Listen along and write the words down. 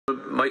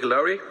Michael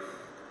Lowry.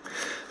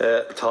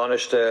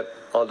 Taoiseach,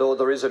 although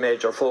there is a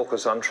major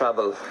focus on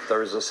travel,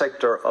 there is a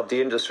sector of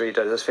the industry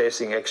that is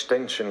facing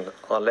extinction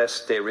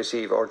unless they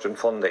receive urgent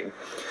funding.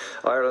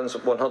 Ireland's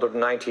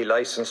 190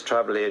 licensed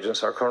travel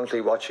agents are currently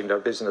watching their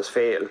business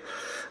fail,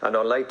 and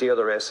unlike the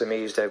other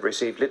SMEs, they have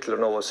received little or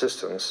no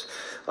assistance.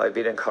 I've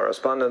been in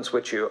correspondence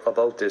with you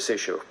about this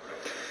issue.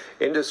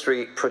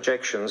 Industry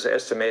projections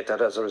estimate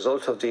that as a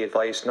result of the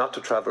advice not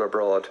to travel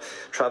abroad,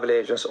 travel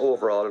agents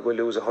overall will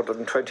lose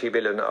 120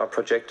 million of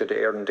projected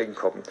earned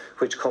income,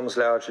 which comes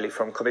largely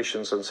from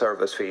commissions and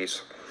service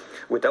fees.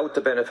 Without the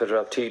benefit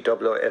of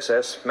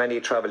TWSS, many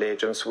travel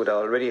agents would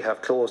already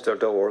have closed their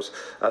doors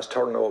as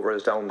turnover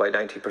is down by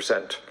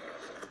 90%.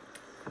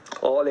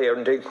 All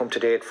earned income to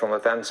date from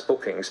advance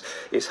bookings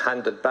is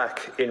handed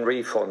back in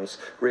refunds,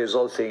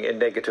 resulting in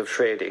negative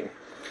trading.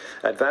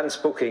 Advance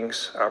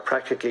bookings are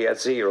practically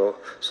at zero,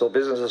 so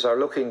businesses are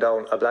looking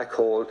down a black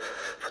hole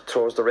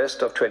towards the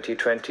rest of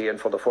 2020 and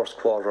for the first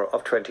quarter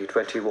of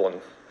 2021.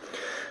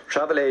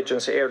 Travel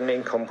agents earn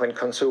income when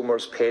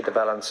consumers pay the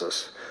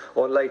balances.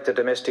 Unlike the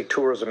domestic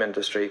tourism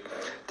industry,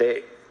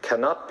 they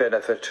cannot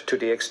benefit to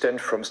the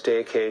extent from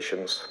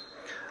staycations.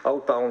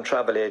 Outbound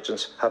travel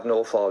agents have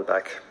no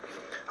fallback.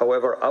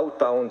 However,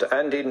 outbound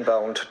and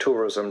inbound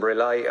tourism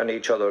rely on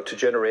each other to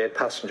generate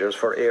passengers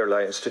for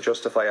airlines to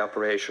justify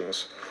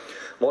operations.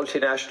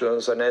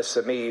 Multinationals and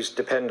SMEs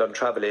depend on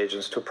travel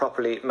agents to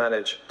properly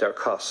manage their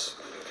costs.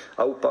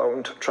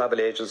 Outbound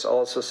travel agents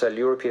also sell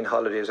European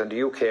holidays in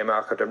the UK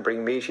market and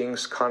bring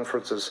meetings,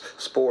 conferences,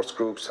 sports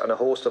groups and a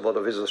host of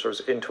other visitors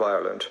into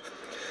Ireland.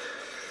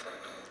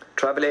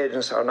 Travel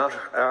agents are not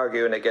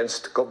arguing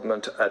against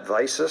government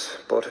advices,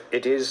 but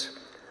it is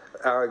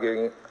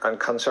arguing and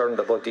concerned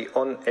about the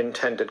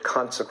unintended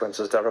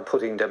consequences that are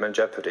putting them in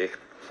jeopardy.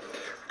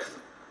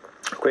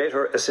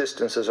 Greater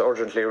assistance is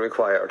urgently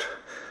required.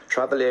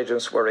 Travel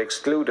agents were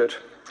excluded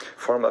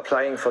from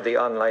applying for the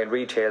online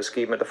retail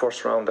scheme in the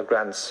first round of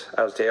grants,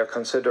 as they are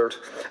considered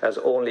as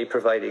only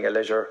providing a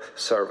leisure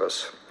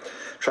service.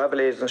 Travel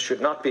agents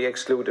should not be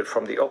excluded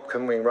from the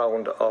upcoming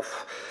round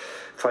of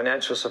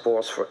financial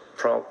supports for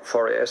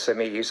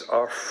SMEs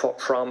or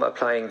from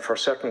applying for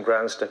certain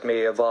grants that may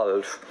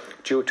evolve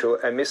due to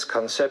a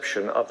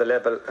misconception of the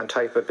level and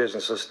type of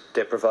businesses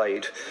they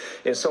provide.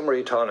 In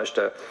summary,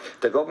 Taoiseach,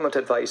 the government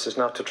advice is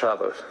not to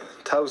travel.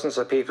 Thousands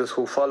of people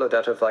who follow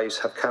that advice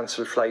have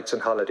cancelled flights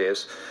and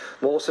holidays.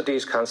 Most of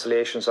these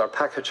cancellations are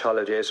package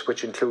holidays,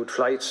 which include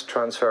flights,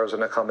 transfers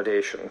and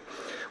accommodation.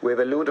 We have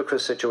a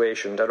ludicrous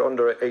situation that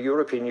under a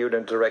European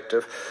Union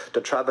directive,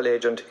 the travel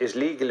agent is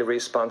legally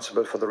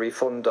responsible for the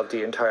refund of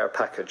the entire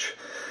package.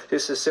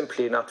 This is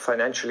simply not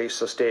financially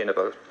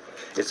sustainable.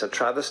 It's a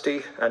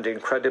travesty and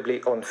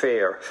incredibly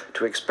unfair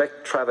to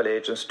expect travel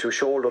agents to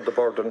shoulder the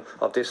burden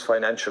of this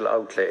financial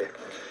outlay.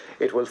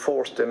 It will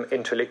force them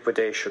into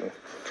liquidation.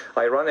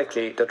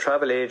 Ironically, the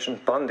travel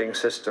agent bonding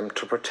system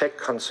to protect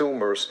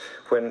consumers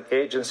when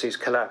agencies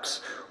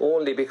collapse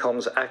only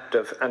becomes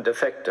active and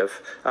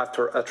effective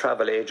after a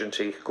travel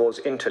agency goes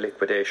into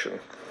liquidation.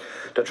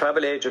 The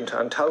travel agent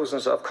and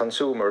thousands of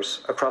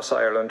consumers across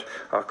Ireland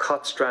are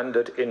caught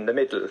stranded in the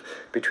middle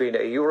between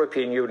a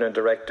European Union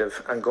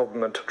directive and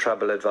government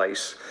travel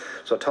advice.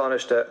 So,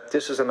 Taoiseach,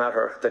 this is a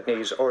matter that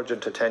needs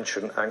urgent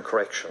attention and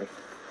correction.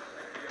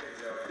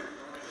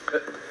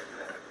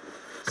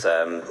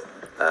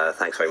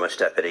 Thanks very much,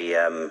 Deputy.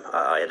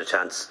 I had a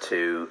chance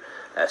to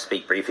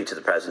speak briefly to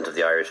the President of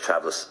the Irish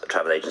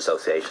Travel Agent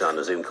Association on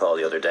a Zoom call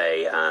the other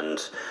day,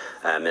 and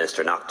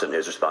Minister Naughton,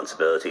 whose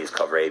responsibilities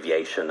cover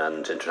aviation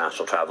and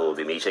international travel, will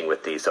be meeting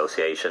with the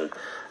association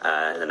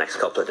in the next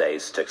couple of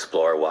days to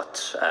explore what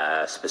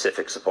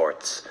specific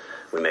supports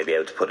we may be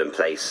able to put in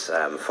place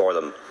for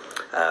them.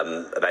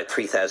 About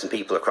 3,000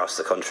 people across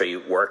the country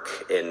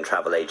work in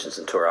travel agents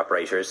and tour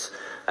operators.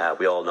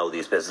 We all know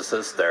these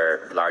businesses.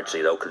 They're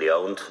largely locally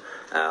owned,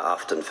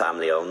 often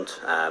family owned.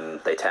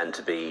 They tend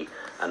to be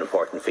an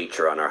important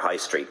feature on our high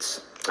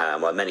streets.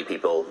 While many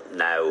people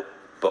now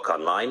book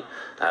online,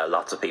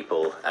 lots of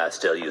people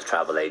still use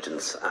travel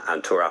agents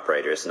and tour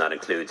operators, and that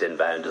includes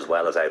inbound as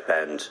well as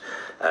outbound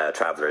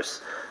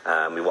travellers.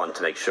 We want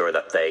to make sure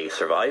that they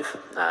survive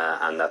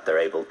and that they're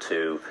able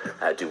to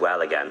do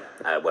well again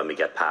when we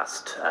get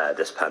past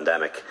this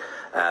pandemic.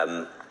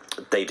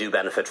 They do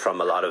benefit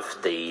from a lot of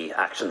the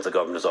actions the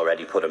government has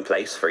already put in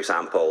place. For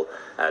example,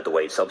 the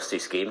wage subsidy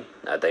scheme.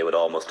 They would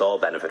almost all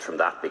benefit from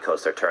that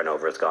because their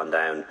turnover has gone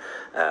down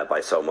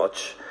by so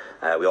much.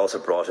 We also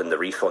brought in the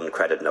refund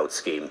credit note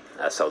scheme,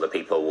 so that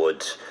people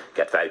would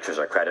get vouchers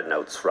or credit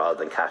notes rather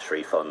than cash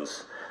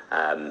refunds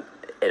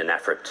in an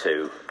effort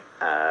to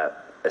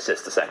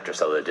assist the sector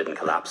so that it didn't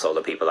collapse, so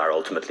that people are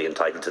ultimately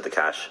entitled to the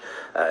cash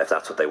if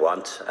that's what they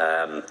want.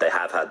 They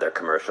have had their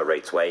commercial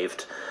rates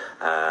waived,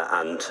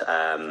 and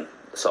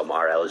some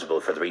are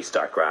eligible for the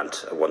restart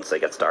grant once they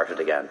get started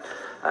again.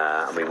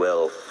 And we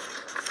will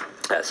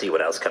see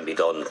what else can be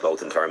done,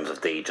 both in terms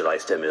of the July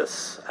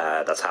stimulus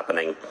that's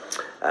happening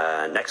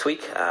next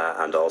week,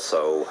 and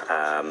also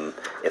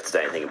if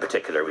there's anything in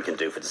particular we can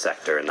do for the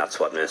sector, and that's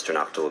what Minister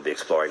Nocta will be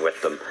exploring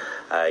with them.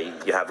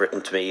 You have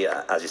written to me,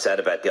 as you said,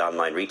 about the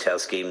online retail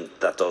scheme.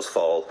 That does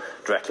fall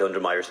directly under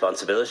my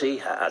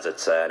responsibility, as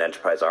it's an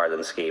Enterprise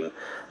Ireland scheme.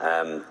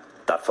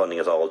 That funding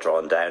is all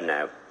drawn down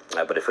now.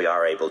 But if we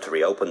are able to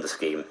reopen the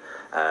scheme,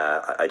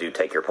 I do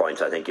take your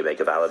point. I think you make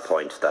a valid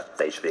point that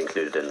they should be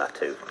included in that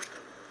too.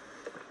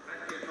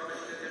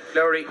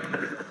 Lowry.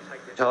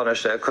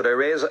 Could I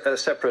raise a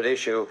separate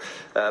issue,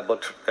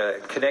 but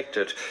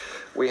connected?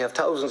 We have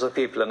thousands of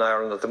people in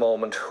Ireland at the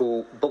moment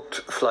who booked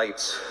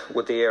flights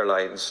with the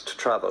airlines to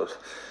travel.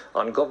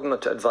 On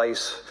government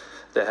advice,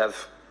 they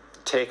have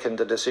taken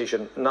the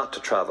decision not to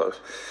travel.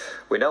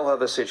 We now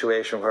have a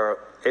situation where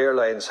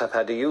airlines have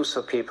had the use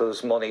of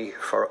people's money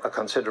for a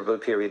considerable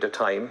period of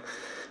time.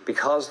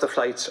 Because the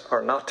flights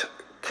are not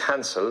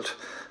cancelled,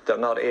 they're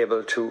not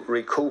able to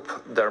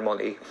recoup their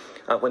money.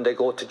 And when they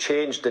go to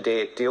change the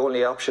date, the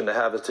only option they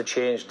have is to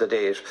change the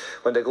date.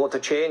 When they go to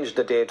change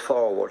the date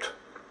forward,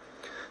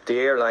 the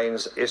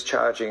airlines is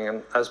charging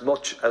them as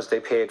much as they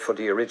paid for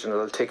the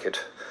original ticket.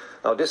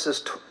 Now, this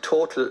is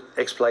total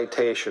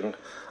exploitation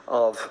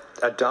of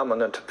a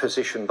dominant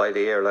position by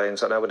the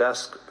airlines, and I would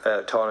ask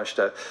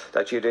Taoiseach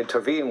that you'd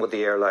intervene with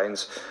the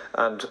airlines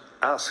and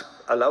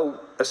allow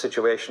a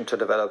situation to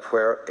develop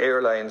where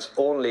airlines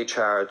only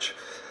charge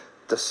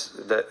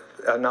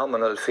a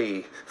nominal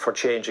fee for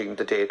changing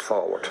the date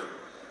forward.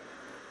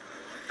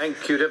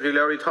 Thank you, Deputy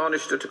Lowry.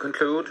 Taoiseach, to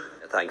conclude.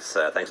 Thanks,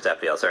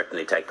 Deputy. I'll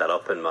certainly take that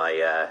up in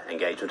my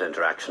engagement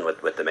interaction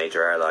with the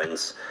major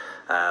airlines.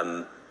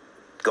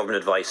 Government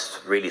advice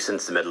really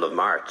since the middle of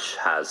March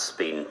has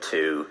been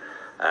to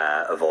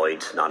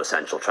avoid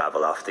non-essential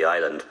travel off the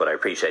island, but I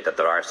appreciate that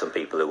there are some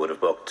people who would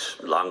have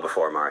booked long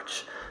before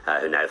March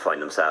who now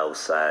find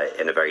themselves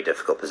in a very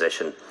difficult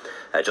position.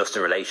 Just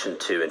in relation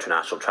to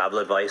international travel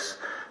advice,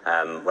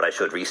 what I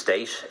should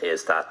restate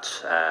is that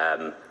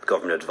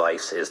government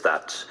advice is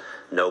that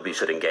nobody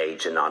should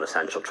engage in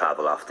non-essential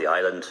travel off the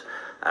island,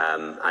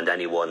 and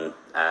anyone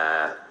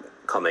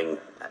coming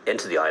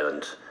into the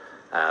island,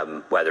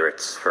 whether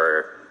it's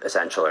for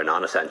essential or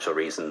non-essential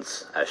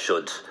reasons,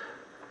 should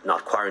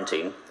not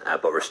quarantine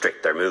but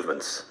restrict their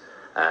movements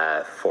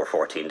for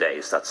 14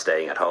 days. That's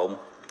staying at home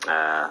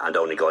and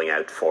only going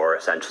out for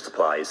essential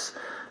supplies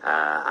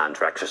and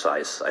for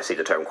exercise. I see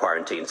the term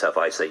quarantine,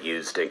 self-isolate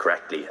used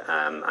incorrectly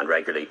and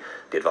regularly.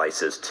 The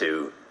advice is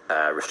to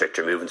restrict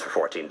your movements for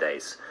 14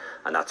 days,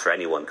 and that's for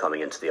anyone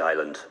coming into the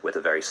island, with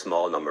a very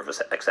small number of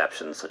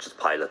exceptions, such as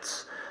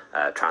pilots,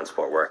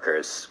 transport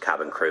workers,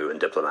 cabin crew and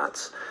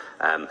diplomats.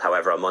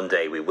 However, on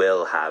Monday we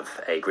will have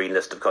a green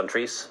list of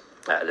countries,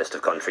 a list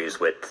of countries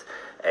with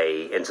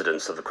a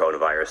incidence of the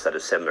coronavirus that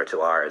is similar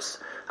to ours,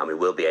 and we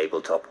will be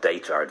able to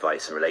update our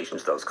advice in relation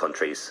to those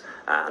countries,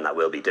 and that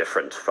will be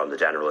different from the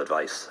general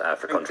advice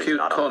for countries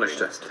not on the green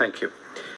list. Thank you.